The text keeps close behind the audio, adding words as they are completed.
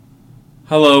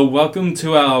Hello, welcome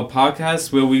to our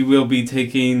podcast where we will be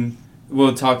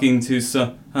talking to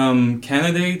some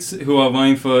candidates who are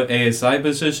running for ASI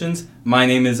positions. My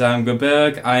name is Adam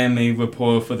Gerberg. I am a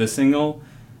reporter for The Signal.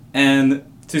 And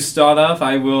to start off,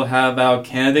 I will have our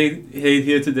candidate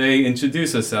here today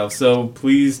introduce herself. So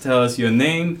please tell us your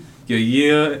name, your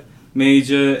year,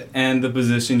 major, and the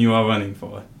position you are running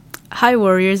for. Hi,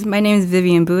 Warriors. My name is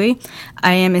Vivian Bowie.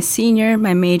 I am a senior.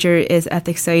 My major is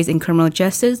Ethics Studies and Criminal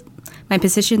Justice. My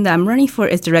position that I'm running for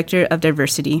is Director of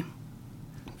Diversity.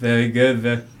 Very good,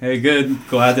 very good.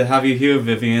 Glad to have you here,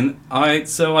 Vivian. Alright,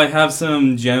 so I have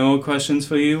some general questions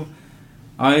for you.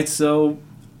 Alright, so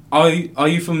are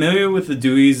you familiar with the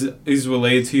duties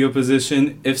related to your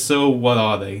position? If so, what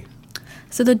are they?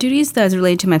 So the duties that is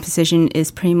related to my position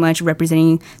is pretty much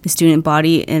representing the student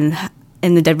body and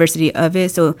the diversity of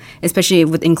it, so especially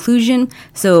with inclusion.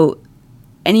 So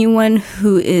anyone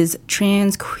who is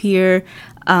trans, queer,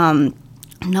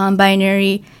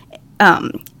 non-binary,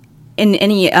 in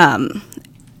any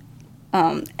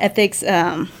ethics,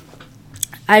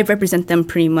 I represent them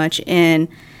pretty much, and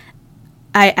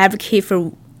I advocate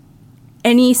for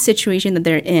any situation that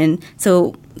they're in.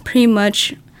 So pretty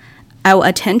much I will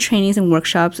attend trainings and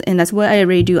workshops, and that's what I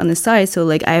already do on the side. So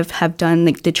like I have done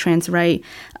like the Trans Right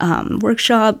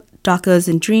workshop, DACAs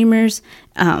and Dreamers.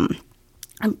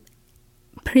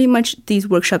 Pretty much these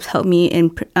workshops help me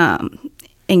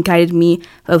and guided me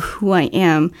of who I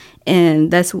am,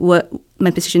 and that's what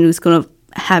my position is going to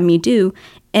have me do.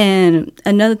 And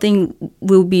another thing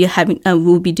we'll be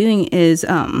doing is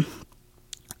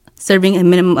serving a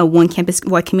minimum of one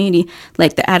campus-wide community,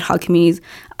 like the ad hoc communities.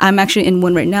 I'm actually in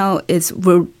one right now.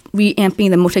 We're reamping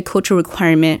the multicultural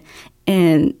requirement,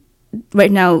 and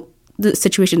right now the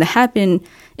situation that happened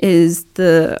is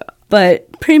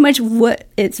but pretty much what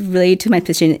it's related to my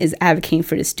position is advocating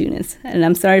for the students. And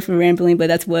I'm sorry for rambling, but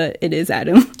that's what it is,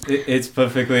 Adam. It's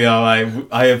perfectly all right.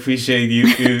 I appreciate you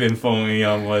informing me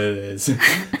on what it is.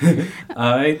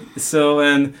 All right. So,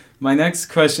 and my next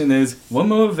question is, what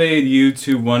motivated you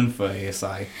to run for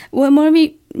ASI? What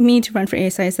motivated me to run for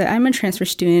ASI is that I'm a transfer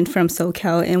student from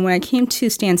SoCal, and when I came to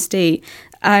Stan State,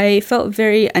 I felt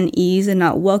very uneasy and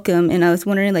not welcome, and I was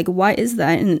wondering, like, why is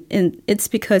that? And it's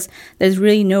because there's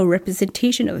really no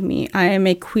representation of me. I am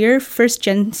a queer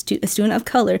first-gen student of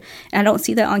color, and I don't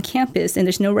see that on campus, and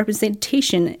there's no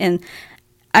representation. And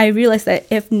I realized that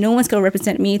if no one's going to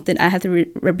represent me, then I have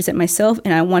to represent myself,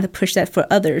 and I want to push that for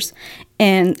others.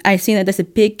 And I've seen that there's a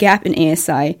big gap in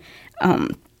ASI,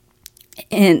 and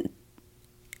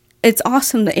it's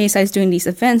awesome that ASI is doing these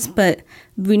events, but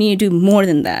we need to do more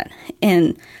than that.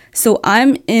 And so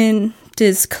I'm in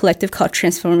this collective called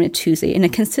Transformative Tuesday, and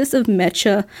it consists of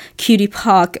Mecha, Cutie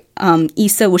Park,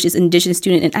 ISA, which is Indigenous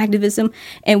Student in Activism,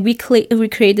 and we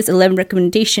created this 11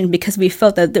 recommendation because we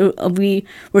felt that we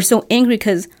were so angry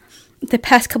because the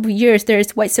past couple of years there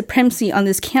is white supremacy on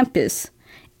this campus,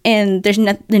 and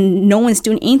no one's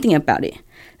doing anything about it.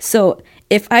 So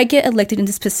if I get elected in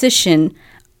this position,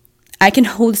 I can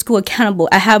hold the school accountable.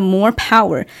 I have more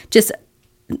power,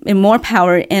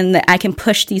 and that I can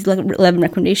push these 11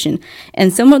 recommendations.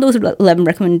 And some of those 11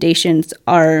 recommendations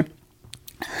are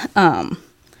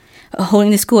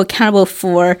holding the school accountable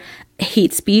for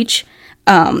hate speech,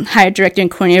 hire director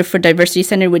and coordinator for Diversity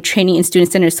Center with training and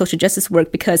student-centered social justice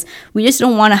work, because we just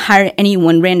don't want to hire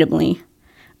anyone randomly.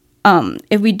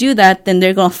 If we do that, then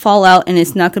they're going to fall out, and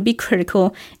it's not going to be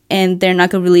critical, and they're not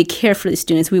going to really care for the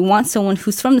students. We want someone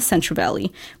who's from the Central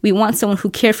Valley. We want someone who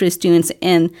cares for the students,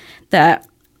 and that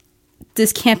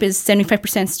this campus is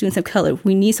 75% students of color.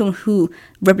 We need someone who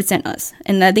represent us.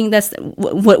 And I think that's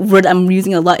what word I'm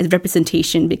using a lot is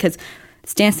representation, because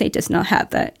Stan State does not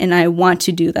have that, and I want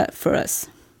to do that for us.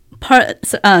 But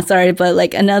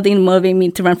like another thing motivating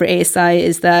me to run for ASI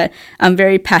is that I'm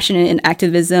very passionate in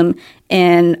activism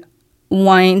and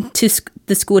wanting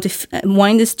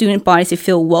the student body to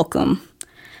feel welcome,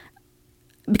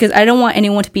 because I don't want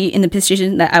anyone to be in the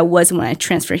position that I was when I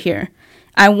transferred here.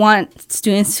 I want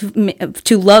students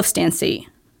to love Stan State,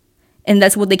 and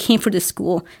that's what they came for this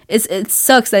school. It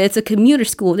sucks that it's a commuter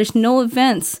school. There's no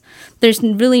events. There's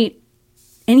really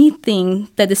anything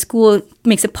that the school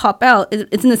makes it pop out.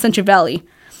 It's in the Central Valley.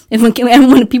 And when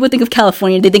people think of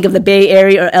California, they think of the Bay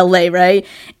Area or LA, right?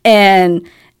 And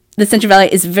the Central Valley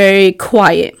is very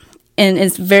quiet and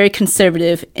it's very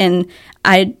conservative. And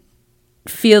I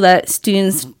feel that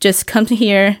students just come to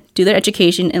here, do their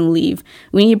education, and leave.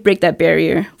 We need to break that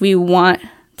barrier. We want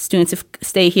students to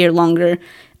stay here longer,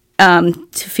 to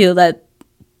feel that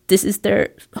this is their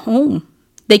home.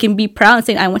 They can be proud and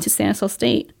say, I went to San Jose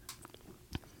State.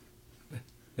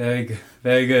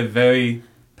 Very good, very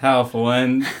powerful.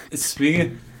 And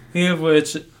of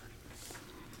which,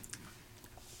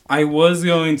 I was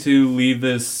going to leave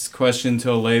this question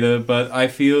till later, but I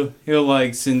feel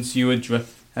like since you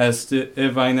addressed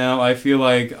it right now, I feel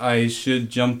like I should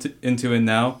jump into it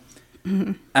now.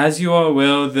 Mm-hmm. As you are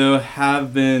aware, there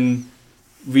have been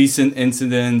recent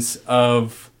incidents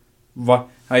of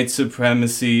white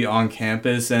supremacy on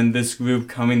campus, and this group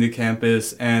coming to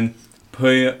campus and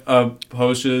putting up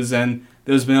posters, and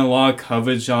there's been a lot of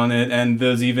coverage on it, and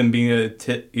there's even been a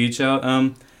teach out.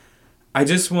 I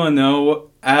just want to know,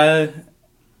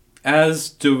 as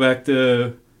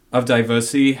director of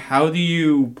diversity, how do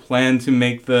you plan to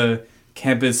make the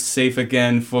campus safe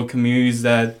again for communities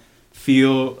that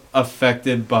feel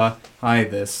affected by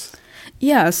this?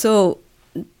 Yeah, so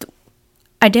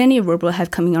Identity Verbal has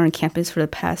coming on campus for the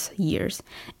past years,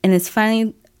 and it's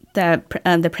finally that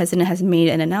the president has made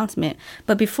an announcement.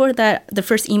 But before that, the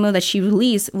first email that she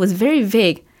released was very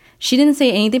vague. She didn't say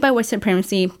anything about white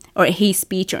supremacy or hate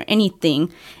speech or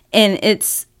anything. And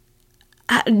it's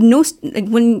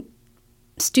when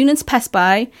students pass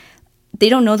by, they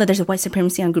don't know that there's a white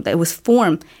supremacy on group that was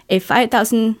formed, a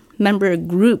 5,000 member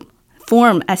group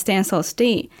formed at Stanislaus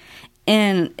State.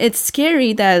 And it's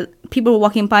scary that people are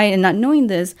walking by and not knowing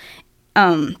this.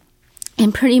 And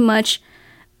pretty much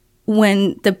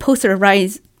when the poster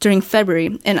arrives during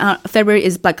February, and February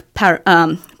is Black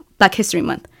History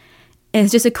Month, and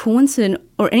it's just a coincidence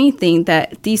or anything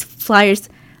that these flyers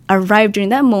arrived during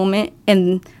that moment,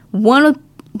 and one of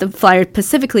the flyers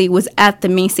specifically was at the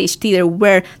main stage theater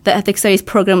where the Ethnic Studies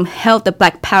program held the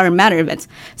Black Power Matter events.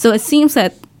 So it seems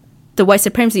that the white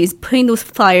supremacy is putting those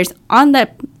flyers on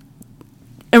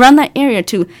around that area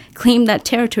to claim that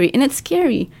territory, and it's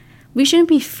scary. We shouldn't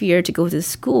be feared to go to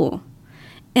school.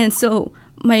 And so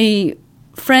my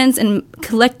friends and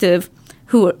collective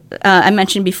who I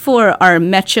mentioned before are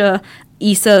MECHA,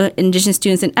 ISA, Indigenous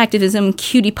Students in Activism,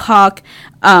 Cutie POC.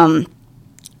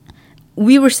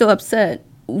 We were so upset.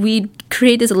 We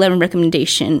created this 11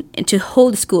 recommendation to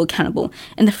hold the school accountable.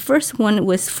 And the first one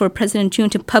was for President June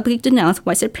to publicly denounce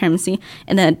white supremacy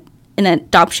and an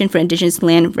adoption for Indigenous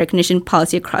land recognition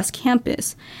policy across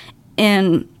campus.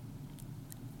 And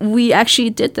we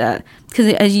actually did that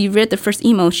because as you read the first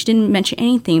email, she didn't mention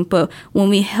anything. But when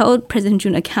we held President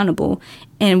June accountable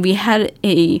and we had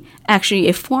actually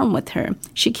a forum with her,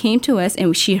 she came to us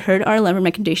and she heard our 11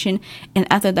 recommendation. And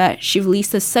after that, she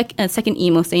released a second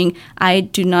email saying, I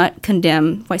do not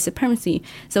condemn white supremacy.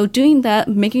 So doing that,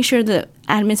 making sure the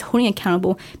admin is holding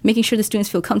accountable, making sure the students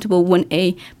feel comfortable when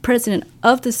a president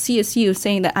of the CSU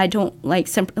saying that I do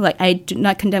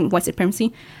not condemn white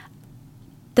supremacy,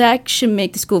 that should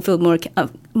make the school feel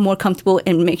more comfortable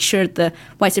and make sure the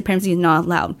white supremacy is not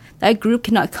allowed. That group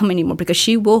cannot come anymore because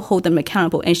she will hold them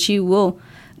accountable and she will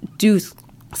do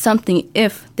something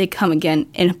if they come again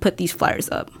and put these flyers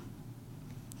up.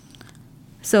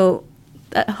 So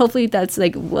hopefully that's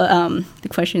like the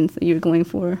questions that you're going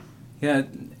for. Yeah,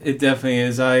 it definitely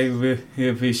is. I really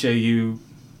appreciate you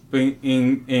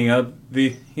bringing up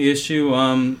the issue.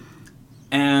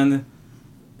 And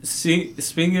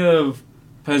speaking of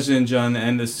President Jun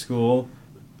and the school,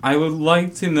 I would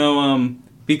like to know,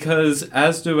 because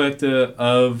as director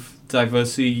of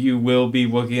diversity, you will be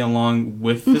working along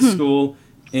with the school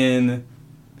in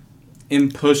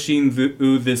pushing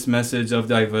through this message of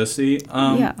diversity.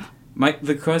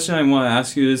 The question I want to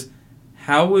ask you is,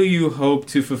 how will you hope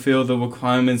to fulfill the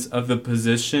requirements of the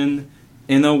position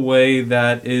in a way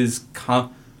that is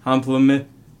compliant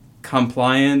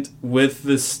with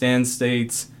the Stan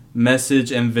State's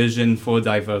message and vision for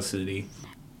diversity?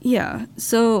 Yeah,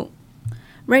 so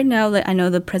right now, I know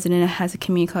the president has a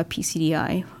community called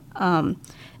PCDI.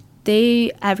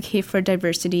 They advocate for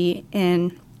diversity,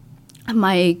 and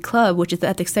my club, which is the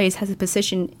Ethnic Studies,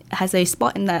 has a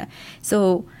spot in that.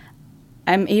 So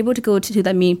I'm able to go to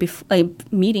that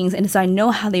meetings, and so I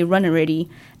know how they run already.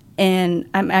 And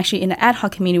I'm actually in an ad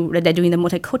hoc committee where they're doing the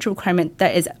multicultural requirement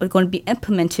that is going to be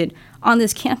implemented on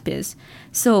this campus.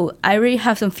 So I already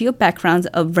have some field backgrounds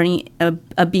of running, of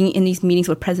being in these meetings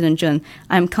with President Jun.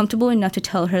 I'm comfortable enough to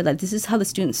tell her that this is how the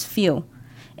students feel,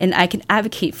 and I can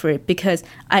advocate for it because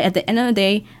at the end of the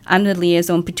day, I'm the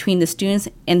liaison between the students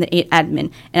and the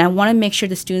admin, and I want to make sure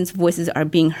the students' voices are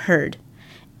being heard.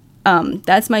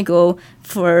 That's my goal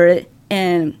for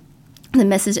and the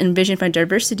message and vision for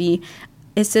diversity.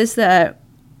 It says that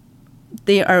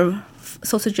they are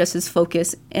social justice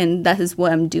focused, and that is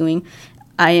what I'm doing.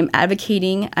 I am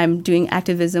advocating, I'm doing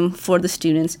activism for the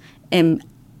students, and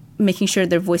making sure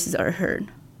their voices are heard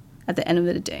at the end of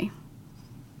the day.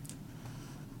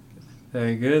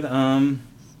 Very good.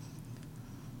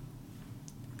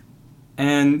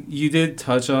 And you did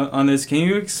touch on this. Can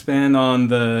you expand on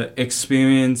the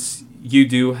experience you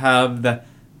do have that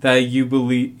you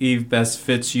believe best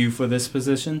fits you for this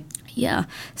position? Yeah.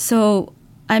 So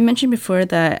I mentioned before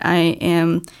that I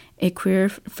am a queer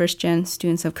first-gen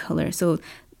student of color. So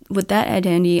with that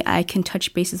identity, I can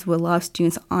touch bases with a lot of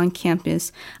students on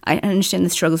campus. I understand the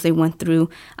struggles they went through.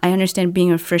 I understand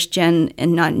being a first-gen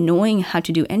and not knowing how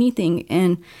to do anything.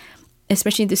 And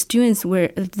especially the students where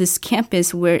this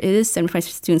campus where it is 75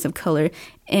 students of color,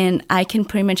 and I can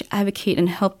pretty much advocate and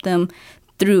help them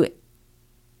through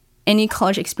any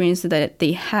college experience that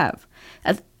they have.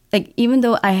 Like, even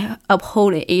though I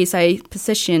uphold an ASI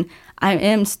position, I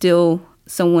am still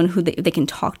someone who they can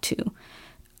talk to.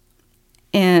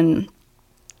 And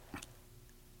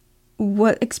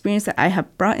what experience that I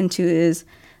have brought into is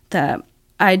that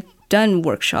I've done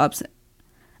workshops.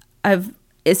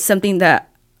 It's something that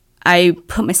I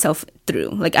put myself through.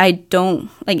 Like, I don't,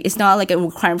 like, it's not like a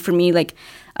requirement for me, like,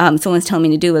 someone's telling me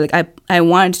to do it. Like, I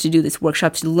wanted to do this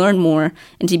workshop to learn more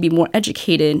and to be more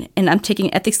educated. And I'm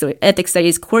taking ethics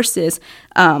studies courses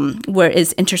where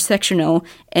it's intersectional,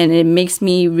 and it makes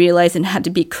me realize and have to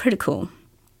be critical.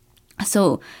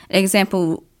 So an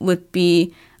example would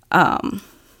be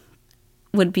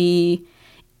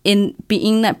in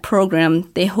being that program,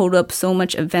 they hold up so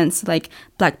much events like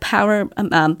Black Power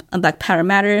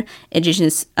Matter,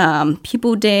 Indigenous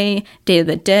People Day, Day of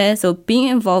the Dead. So being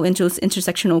involved in those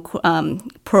intersectional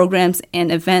programs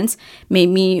and events made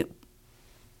me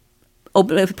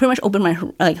pretty much open my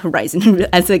horizon,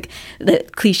 as like the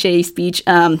cliche speech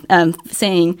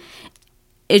saying.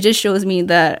 It just shows me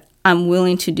that I'm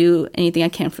willing to do anything I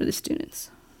can for the students.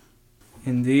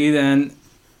 Indeed, and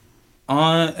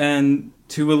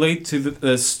to relate to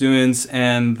the students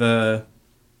and the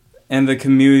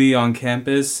community on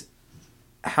campus,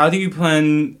 how do you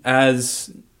plan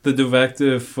as the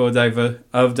director for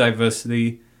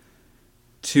diversity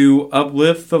to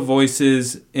uplift the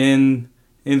voices in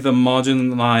the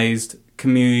marginalized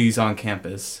communities on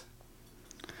campus?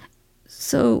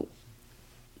 So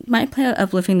my plan of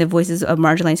uplifting the voices of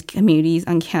marginalized communities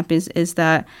on campus is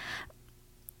that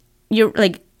you're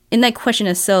like, in that question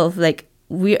itself, like,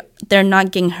 they're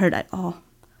not getting heard at all.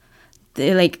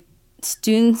 They're like,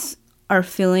 students are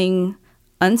feeling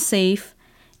unsafe,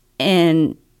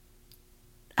 and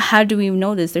how do we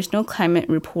know this? There's no climate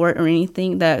report or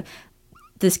anything that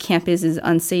this campus is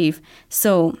unsafe.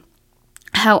 So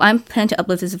how I'm planning to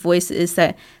uplift this voice is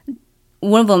that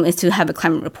one of them is to have a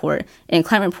climate report, and a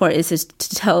climate report is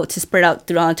to spread out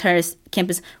throughout the entire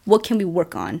campus. What can we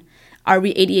work on? Are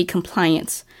we ADA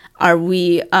compliant? Are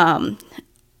we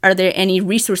are there any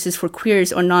resources for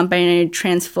queers or non-binary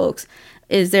trans folks?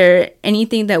 Is there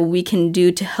anything that we can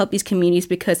do to help these communities?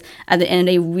 Because at the end of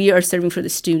the day, we are serving for the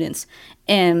students.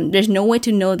 And there's no way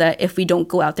to know that if we don't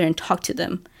go out there and talk to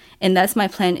them. And that's my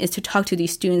plan, is to talk to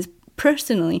these students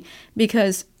personally.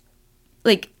 Because,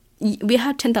 like, we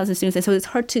have 10,000 students, and so it's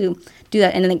hard to do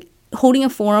that. And, like, holding a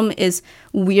forum is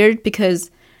weird, because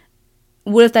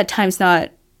what if that time's not,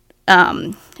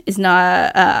 is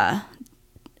not,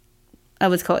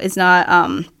 what's called, it's not,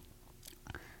 I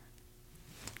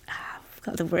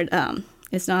forgot the word,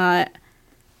 it's not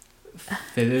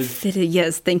fitted,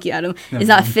 yes, thank you, Adam. It's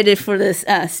not fitted for the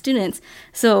students.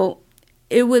 So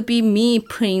it would be me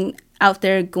putting out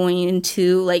there, going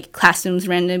into like classrooms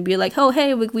random, be like, oh,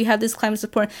 hey, we have this climate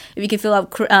support, if you can fill out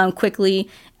quickly,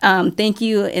 thank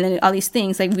you, and then all these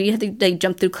things. Like, we have to like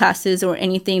jump through classes or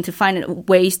anything to find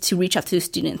ways to reach out to the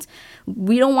students.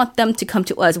 We don't want them to come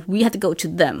to us, we have to go to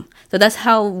them. So that's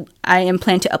how I am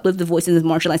planning to uplift the voices of the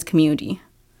marginalized community.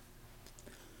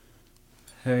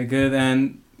 Very good.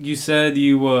 And you said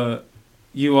you are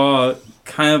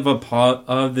kind of a part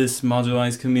of this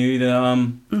marginalized community.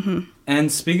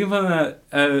 And speaking from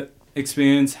that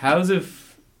experience,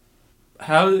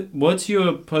 what's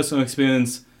your personal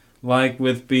experience like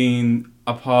with being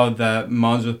a part of that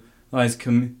marginalized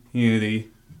community?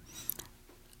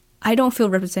 I don't feel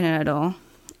represented at all.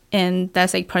 And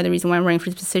that's like part of the reason why I'm running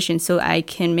for this position, so I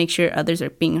can make sure others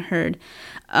are being heard.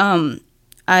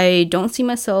 I don't see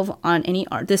myself on any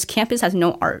art. This campus has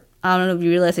no art. I don't know if you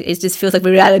realize it just feels like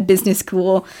we're at a business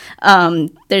school.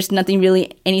 There's nothing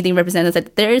really, anything representative.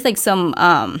 Like, there is like some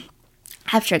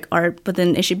abstract art, but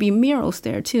then it should be murals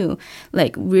there too.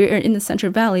 Like, we're in the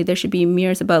Central Valley, there should be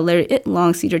murals about Larry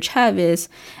Itlong, Cedar Chavez,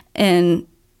 and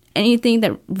anything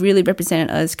that really represented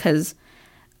us. Because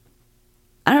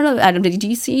I don't know, Adam, did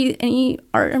you see any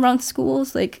art around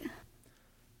schools? Like,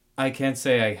 I can't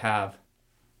say I have.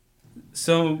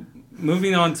 So,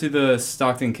 moving on to the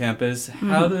Stockton campus,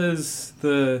 how do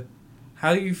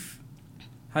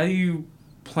you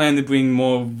plan to bring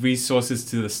more resources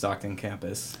to the Stockton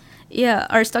campus? Yeah,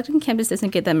 our Stockton campus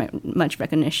doesn't get that much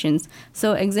recognition.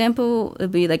 So example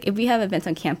would be like if we have events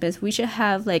on campus, we should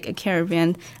have like a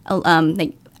caravan,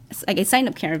 like a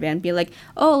sign-up caravan. Be like,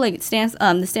 oh, like the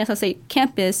Stanislaus State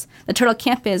campus, the Turtle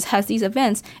campus has these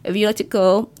events. If you'd like to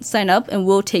go, sign up, and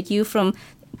we'll take you from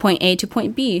point A to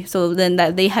point B. So then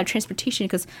that they have transportation,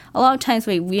 because a lot of times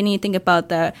we need to think about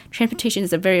that transportation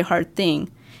is a very hard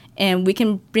thing, and we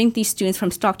can bring these students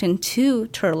from Stockton to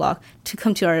Turtle Rock to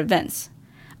come to our events.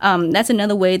 That's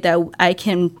another way that I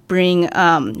can bring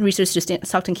resources to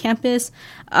Stockton campus.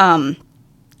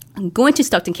 Going to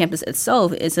Stockton campus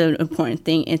itself is an important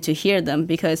thing, and to hear them,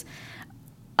 because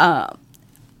I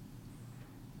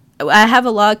have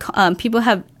a lot of people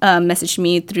have messaged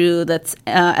me through the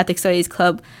Ethics Studies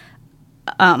Club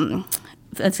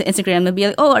Instagram. They'll be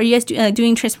like, "Oh, are you guys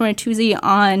doing Transformative Tuesday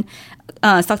on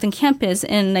Stockton campus?"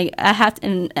 And like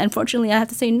and unfortunately, I have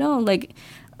to say no. Like,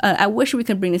 I wish we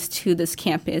could bring this to this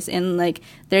campus, and like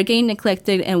they're getting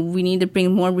neglected, and we need to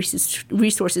bring more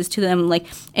resources to them, like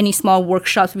any small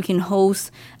workshops we can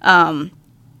host, and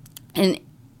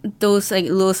those like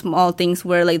little small things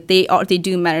where like they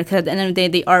do matter, because at the end of the day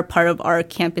they are part of our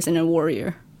campus and a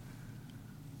warrior.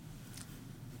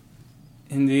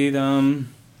 Indeed.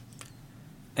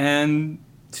 And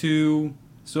to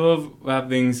sort of wrap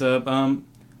things up,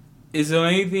 is there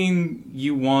anything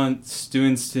you want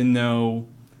students to know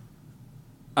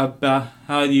about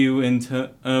how you in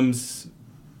terms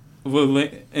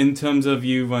of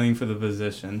you running for the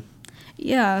position?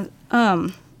 Yeah,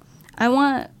 I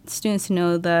want students to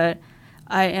know that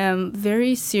I am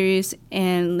very serious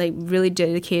and like really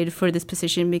dedicated for this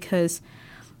position, because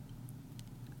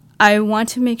I want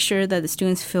to make sure that the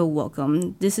students feel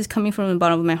welcome. This is coming from the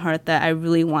bottom of my heart, that I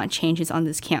really want changes on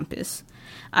this campus.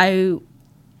 I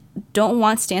don't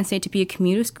want Stan State to be a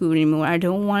commuter school anymore. I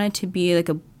don't want it to be like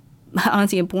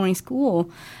honestly a boring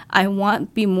school. I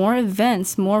want be more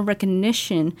events, more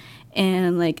recognition,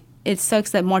 and like it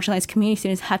sucks that marginalized community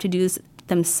students have to do this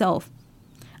themselves.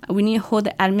 We need to hold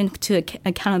the admin to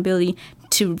accountability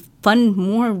to fund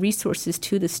more resources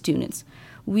to the students.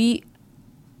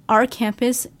 Our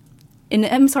campus in the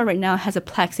MSR right now has a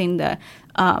plaque saying that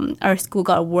our school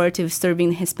got awarded to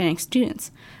serving Hispanic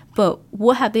students. But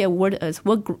what have they awarded us?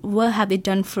 What have they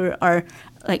done for our,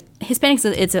 like, Hispanics?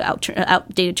 It's an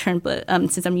outdated term, but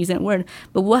since I'm using that word,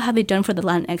 but what have they done for the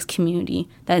Latinx community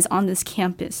that is on this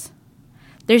campus?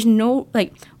 There's no,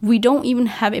 like, we don't even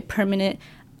have a permanent,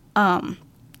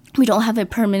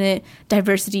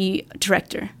 diversity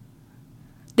director.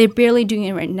 They're barely doing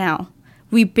it right now.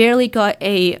 We barely got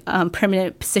a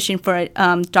permanent position for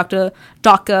DACA,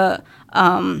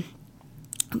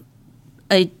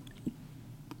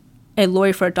 a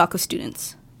lawyer for DACA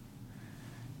students.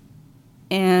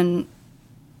 And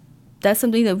that's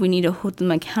something that we need to hold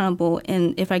them accountable.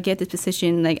 And if I get this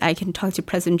position, like, I can talk to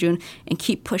President June and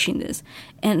keep pushing this.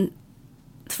 And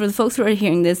for the folks who are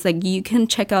hearing this, like, you can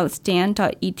check out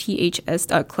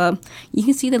stan.eths.club. You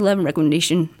can see the 11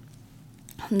 recommendation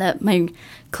that my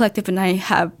collective and I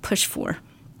have pushed for.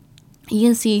 You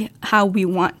can see how we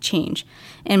want change.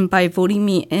 And by voting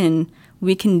me in,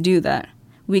 we can do that.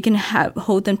 We can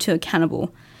hold them to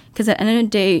accountable. Because at the end of the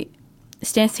day,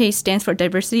 Stan State stands for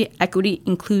diversity, equity,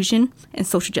 inclusion, and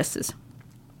social justice.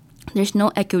 There's no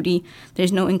equity,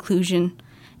 there's no inclusion,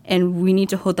 and we need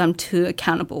to hold them to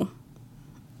accountable.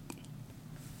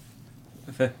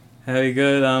 Very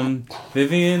good.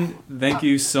 Vivian, thank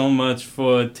you so much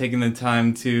for taking the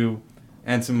time to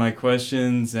answer my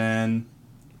questions, and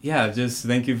yeah, just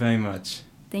thank you very much.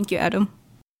 Thank you, Adam.